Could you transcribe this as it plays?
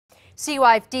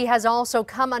CYFD has also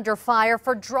come under fire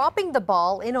for dropping the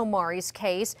ball in Omaree's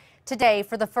case. Today,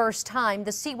 for the first time,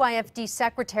 the CYFD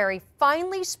secretary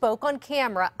finally spoke on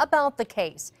camera about the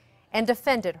case and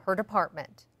defended her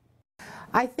department.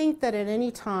 I think that at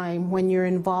any time when you're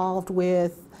involved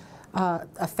with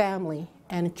a family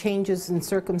and changes in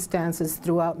circumstances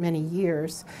throughout many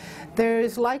years, there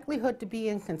is likelihood to be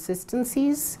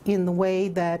inconsistencies in the way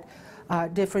that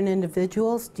different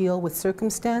individuals deal with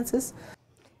circumstances.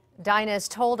 Dinah's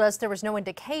told us there was no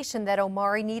indication that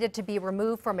Omaree needed to be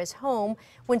removed from his home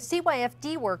when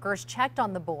CYFD workers checked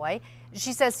on the boy.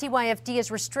 She says CYFD is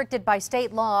restricted by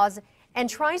state laws and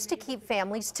tries to keep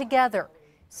families together.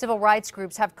 Civil rights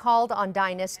groups have called on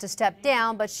Dinah to step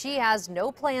down, but she has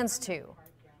no plans to.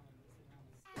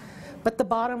 But the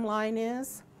bottom line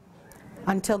is,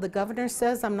 until the governor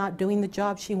says I'm not doing the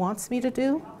job she wants me to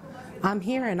do, I'm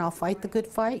here and I'll fight the good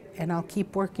fight and I'll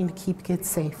keep working to keep kids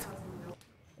safe.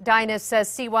 Dinah says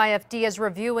CYFD is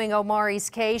reviewing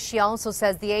Omaree's case. She also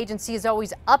says the agency is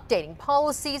always updating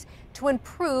policies to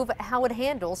improve how it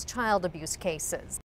handles child abuse cases.